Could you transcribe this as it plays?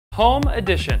Home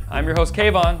Edition. I'm your host,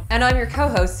 Kevan. And I'm your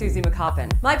co-host, Susie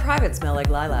McCoppin. My privates smell like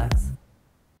lilacs.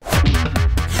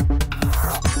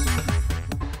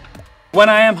 When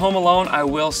I am home alone, I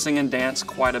will sing and dance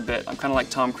quite a bit. I'm kind of like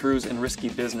Tom Cruise in Risky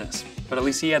Business, but at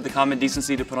least he had the common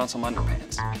decency to put on some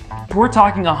underpants. We're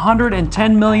talking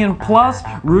 110 million plus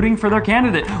rooting for their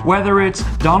candidate, whether it's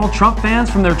Donald Trump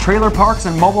fans from their trailer parks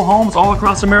and mobile homes all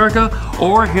across America,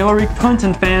 or Hillary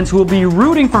Clinton fans who will be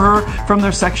rooting for her from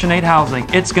their Section 8 housing.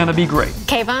 It's gonna be great.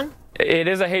 Kevan? It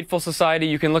is a hateful society.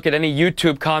 You can look at any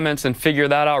YouTube comments and figure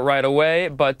that out right away.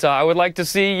 But I would like to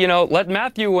see, let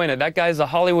Matthew win it. That guy's a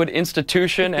Hollywood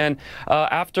institution. And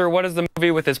after, what is the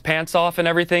movie with his pants off and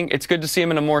everything, it's good to see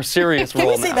him in a more serious role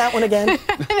now. Can you say that one again?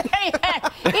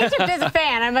 Egypt is a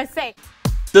fan, I must say.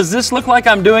 Does this look like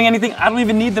I'm doing anything? I don't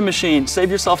even need the machine.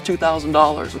 Save yourself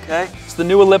 $2,000, okay? It's the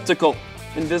new elliptical.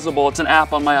 Invisible. It's an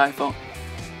app on my iPhone.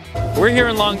 We're here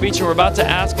in Long Beach and we're about to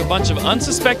ask a bunch of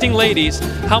unsuspecting ladies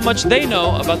how much they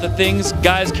know about the things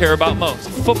guys care about most.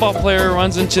 Football player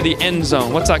runs into the end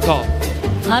zone. What's that called?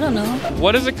 I don't know.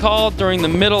 What is it called during the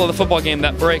middle of the football game,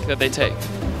 that break that they take?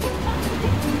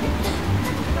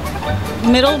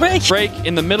 Middle break? Break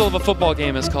in the middle of a football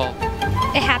game is called?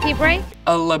 A happy break?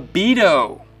 A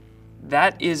libido.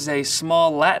 That is a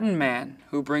small Latin man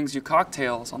who brings you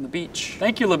cocktails on the beach.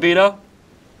 Thank you, libido.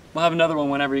 We'll have another one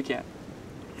whenever you can.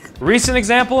 Recent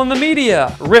example in the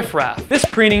media, Riff Raff. This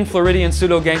preening Floridian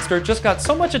pseudo-gangster just got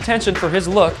so much attention for his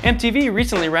look, MTV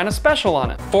recently ran a special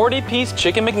on it. 40-piece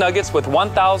chicken McNuggets with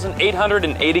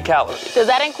 1,880 calories. Does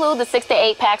that include the 6 to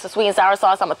 8 packs of sweet and sour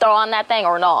sauce I'm gonna throw on that thing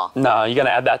or no? No, you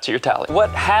gotta add that to your tally. What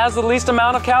has the least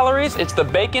amount of calories? It's the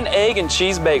bacon, egg, and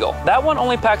cheese bagel. That one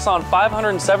only packs on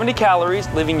 570 calories,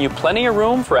 leaving you plenty of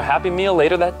room for a happy meal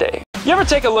later that day. You ever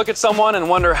take a look at someone and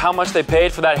wonder how much they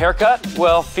paid for that haircut?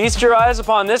 Well, feast your eyes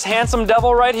upon this handsome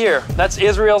devil right here. That's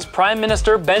Israel's Prime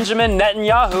Minister Benjamin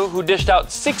Netanyahu, who dished out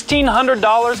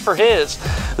 $1,600 for his.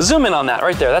 Zoom in on that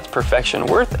right there. That's perfection,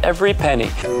 worth every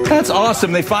penny. That's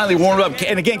awesome. They finally warmed up.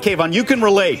 And again, Kevan, you can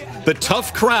relate. The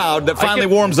tough crowd that finally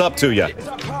warms up to you.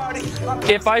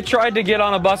 If I tried to get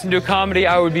on a bus and do comedy,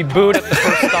 I would be booed at the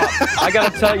first stop. I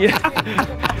gotta tell you.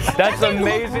 That's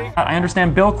amazing. I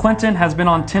understand Bill Clinton has been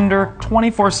on Tinder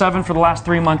 24/7 for the last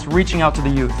 3 months, reaching out to the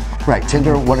youth. Right,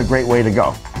 Tinder, what a great way to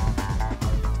go.